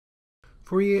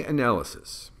Fourier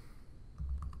Analysis.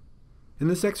 In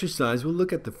this exercise, we'll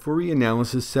look at the Fourier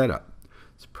Analysis setup.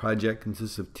 This project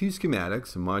consists of two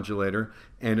schematics, a modulator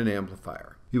and an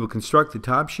amplifier. We will construct the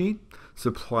top sheet,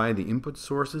 supply the input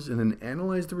sources, and then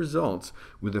analyze the results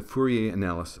with the Fourier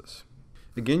Analysis.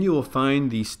 Again, you will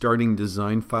find the starting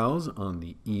design files on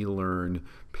the eLearn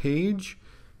page,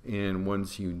 and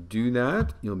once you do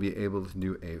that, you'll be able to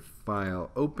do a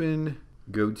file open,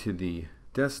 go to the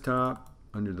desktop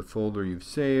under the folder you've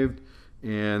saved,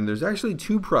 and there's actually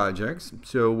two projects,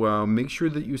 so make sure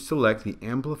that you select the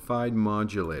amplified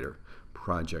modulator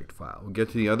project file. We'll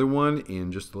get to the other one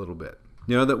in just a little bit.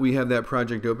 Now that we have that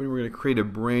project open, we're going to create a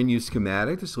brand new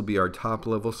schematic. This will be our top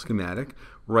level schematic.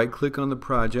 Right click on the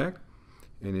project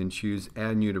and then choose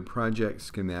Add New to Project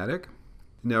Schematic.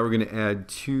 Now we're going to add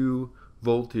two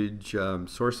voltage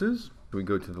sources. We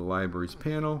go to the Libraries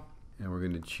panel and we're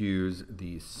going to choose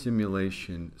the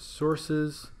simulation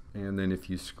sources. And then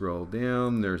if you scroll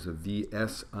down, there's a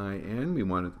VSIN. We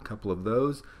want a couple of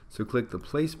those. So click the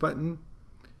Place button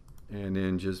and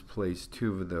then just place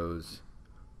two of those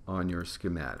on your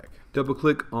schematic. Double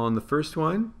click on the first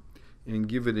one and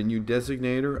give it a new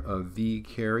designator of V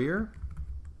carrier.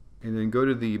 And then go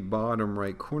to the bottom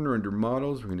right corner under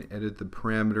Models. We're going to edit the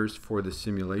parameters for the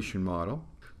simulation model.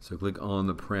 So click on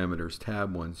the Parameters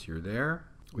tab once you're there.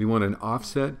 We want an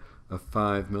offset of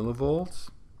 5 millivolts,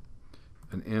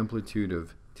 an amplitude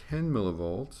of 10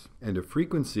 millivolts, and a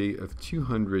frequency of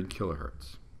 200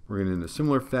 kilohertz. We're going to, in a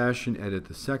similar fashion, edit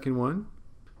the second one.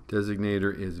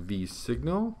 Designator is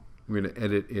V-signal. We're going to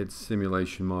edit its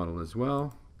simulation model as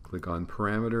well. Click on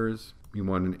Parameters. We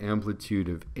want an amplitude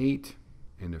of 8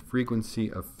 and a frequency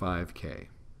of 5K.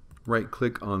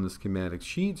 Right-click on the schematic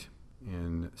sheet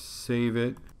and save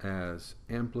it as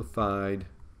Amplified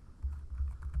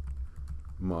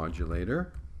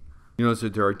Modulator. You notice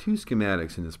that there are two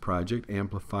schematics in this project,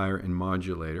 amplifier and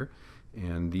modulator,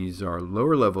 and these are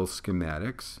lower level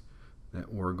schematics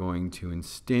that we're going to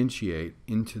instantiate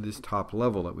into this top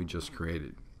level that we just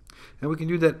created. And we can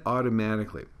do that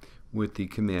automatically with the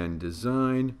command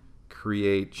design,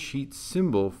 create sheet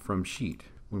symbol from sheet.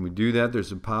 When we do that,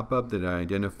 there's a pop-up that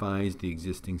identifies the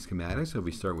existing schematics. So if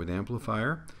we start with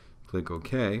amplifier, click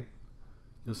OK,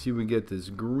 you'll see we get this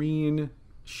green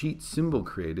sheet symbol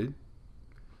created,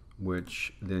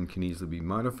 which then can easily be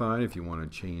modified if you want to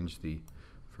change the,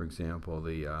 for example,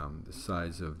 the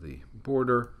size of the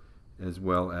border as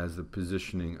well as the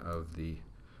positioning of the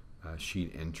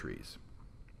sheet entries.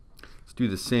 Let's do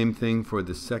the same thing for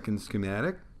the second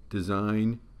schematic.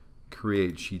 Design,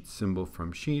 create sheet symbol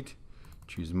from sheet.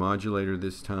 Choose modulator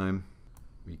this time.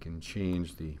 We can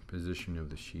change the position of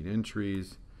the sheet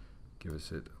entries, give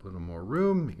us a little more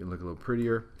room, make it look a little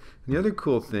prettier. And the other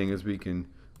cool thing is we can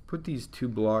put these two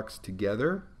blocks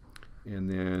together and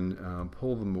then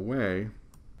pull them away,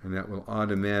 and that will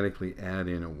automatically add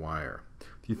in a wire.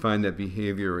 If you find that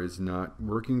behavior is not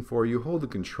working for you, hold the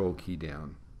Control key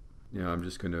down. Now I'm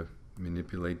just going to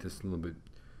manipulate this a little bit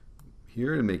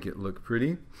here to make it look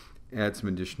pretty. Add some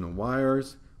additional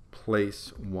wires.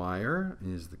 Place wire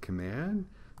is the command.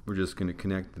 We're just going to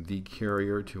connect the V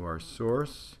carrier to our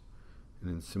source, and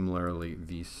then similarly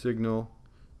V signal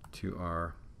to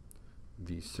our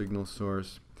V signal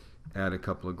source. Add a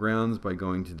couple of grounds by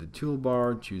going to the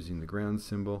toolbar, choosing the ground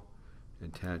symbol,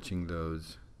 attaching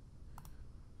those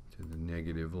to the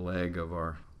negative leg of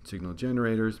our signal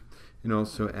generators, and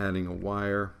also adding a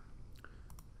wire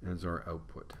as our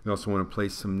output. We also want to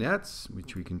place some nets,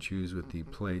 which we can choose with the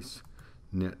place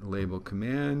net label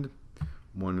command.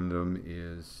 One of them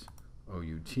is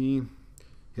OUT.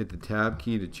 Hit the tab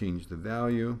key to change the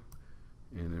value,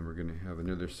 and then we're going to have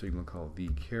another signal called V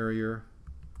carrier,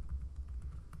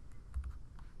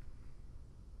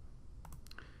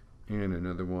 and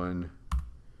another one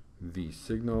V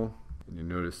signal. And you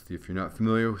notice if you're not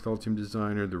familiar with Altium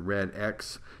Designer, the red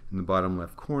X in the bottom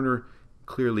left corner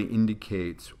clearly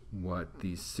indicates what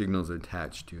these signals are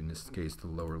attached to, in this case the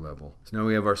lower level. So now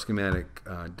we have our schematic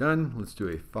done. Let's do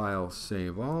a file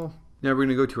save all. Now we're going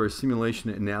to go to our simulation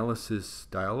analysis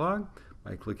dialog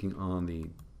by clicking on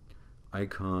the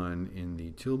icon in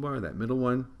the toolbar, that middle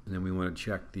one, and then we want to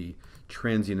check the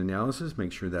transient analysis,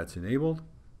 make sure that's enabled.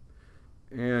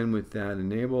 And with that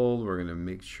enabled, we're going to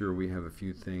make sure we have a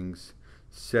few things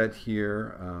set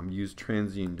here. Use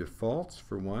transient defaults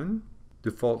for one.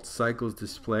 Default cycles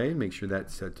display, make sure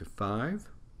that's set to 5.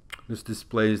 This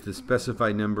displays the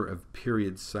specified number of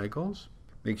period cycles.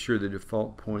 Make sure the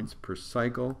default points per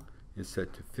cycle is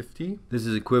set to 50. This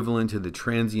is equivalent to the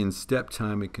transient step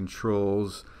time. It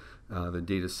controls the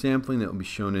data sampling that will be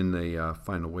shown in the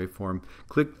final waveform.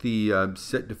 Click the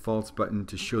Set Defaults button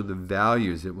to show the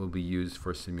values that will be used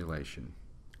for simulation,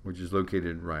 which is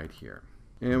located right here.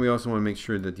 And we also want to make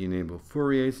sure that the Enable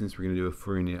Fourier, since we're going to do a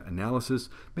Fourier analysis,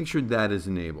 make sure that is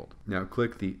enabled. Now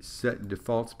click the Set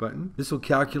Defaults button. This will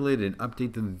calculate and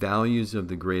update the values of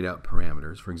the grayed out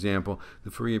parameters. For example,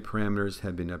 the Fourier parameters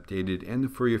have been updated and the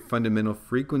Fourier fundamental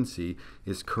frequency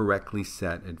is correctly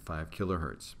set at 5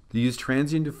 kHz. The Use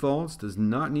Transient Defaults does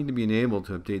not need to be enabled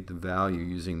to update the value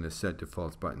using the Set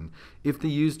Defaults button. If the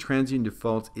Use Transient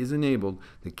Defaults is enabled,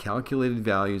 the calculated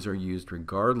values are used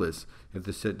regardless if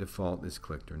the set default is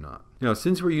clicked or not. Now,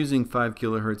 since we're using 5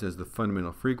 kHz as the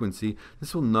fundamental frequency,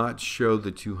 this will not show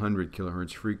the 200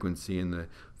 kHz frequency in the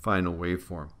final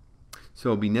waveform. So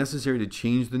it'll be necessary to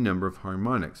change the number of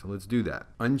harmonics. So let's do that.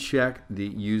 Uncheck the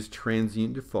Use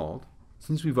Transient Default.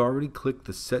 Since we've already clicked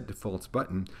the Set Defaults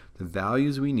button, the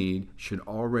values we need should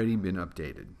already been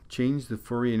updated. Change the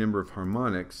Fourier number of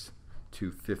harmonics to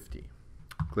 50.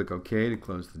 Click OK to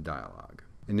close the dialog.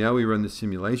 And now we run the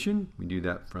simulation. We do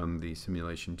that from the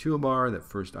simulation toolbar, that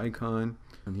first icon.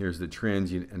 And here's the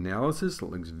transient analysis. It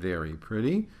looks very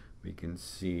pretty. We can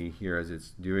see here as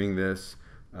it's doing this,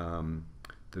 the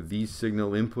V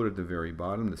signal input at the very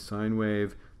bottom, the sine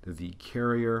wave, the V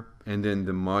carrier, and then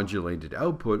the modulated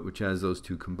output, which has those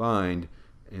two combined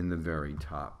in the very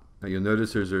top. Now you'll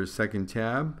notice there's a second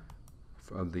tab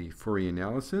of the Fourier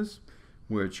analysis,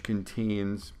 which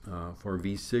contains for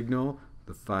V signal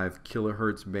the 5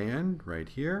 kHz band right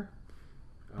here,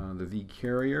 the V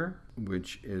carrier,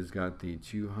 which has got the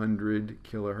 200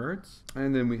 kHz,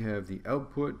 and then we have the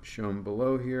output shown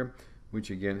below here,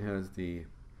 which again has the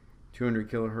 200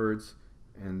 kHz,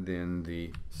 and then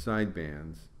the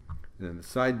sidebands, and then the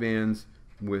sidebands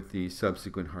with the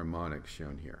subsequent harmonics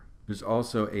shown here. There's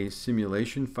also a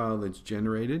simulation file that's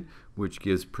generated, which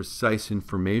gives precise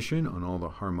information on all the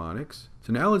harmonics.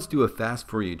 So now let's do a fast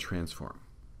Fourier transform.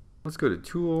 Let's go to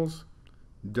Tools,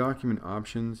 Document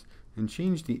Options, and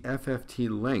change the FFT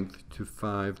length to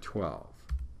 512.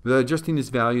 Without adjusting this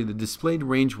value, the displayed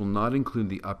range will not include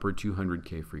the upper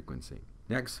 200K frequency.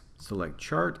 Next, select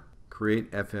Chart,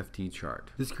 Create FFT Chart.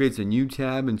 This creates a new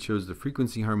tab and shows the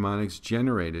frequency harmonics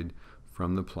generated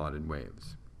from the plotted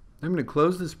waves. I'm going to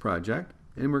close this project,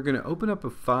 and we're going to open up a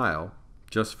file,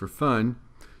 just for fun,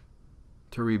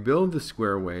 to rebuild the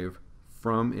square wave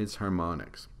from its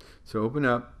harmonics. So open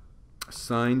up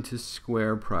Sine to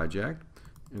Square project,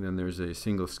 and then there's a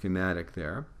single schematic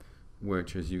there,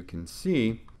 which, as you can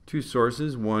see, two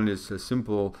sources. One is a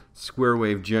simple square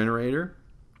wave generator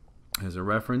as a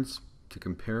reference to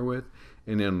compare with,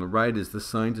 and then on the right is the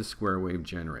sine to square wave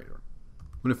generator.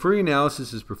 When a Fourier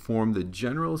analysis is performed, the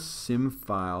general sim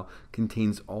file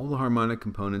contains all the harmonic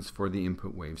components for the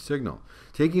input wave signal.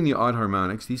 Taking the odd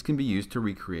harmonics, these can be used to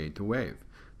recreate the wave.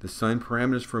 The sine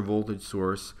parameters for a voltage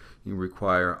source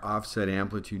require offset,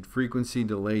 amplitude, frequency,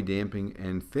 delay, damping,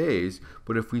 and phase,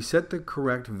 but if we set the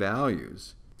correct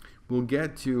values, we'll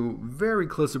get to very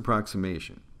close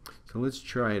approximation. So let's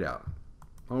try it out.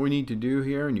 All we need to do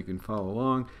here, and you can follow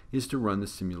along, is to run the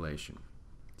simulation.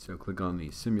 So click on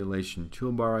the simulation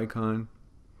toolbar icon,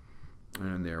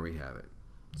 and there we have it.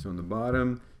 So on the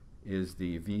bottom is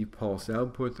the V pulse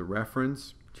output, the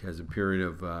reference, which has a period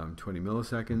of 20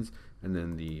 milliseconds, and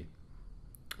then the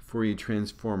Fourier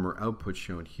transformer output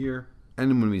shown here. And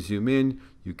then when we zoom in,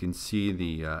 you can see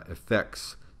the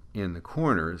effects in the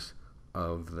corners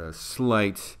of the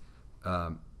slight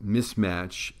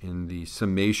mismatch in the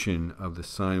summation of the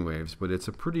sine waves, but it's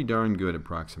a pretty darn good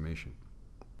approximation.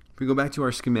 If we go back to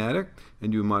our schematic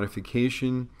and do a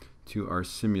modification to our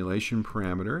simulation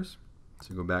parameters,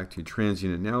 so go back to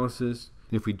transient analysis,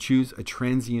 and if we choose a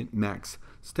transient max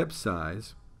step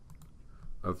size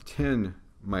of 10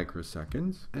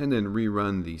 microseconds and then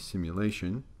rerun the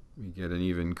simulation, we get an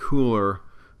even cooler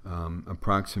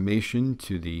approximation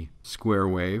to the square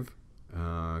wave,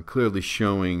 clearly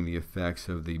showing the effects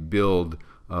of the build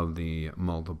of the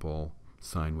multiple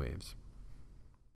sine waves.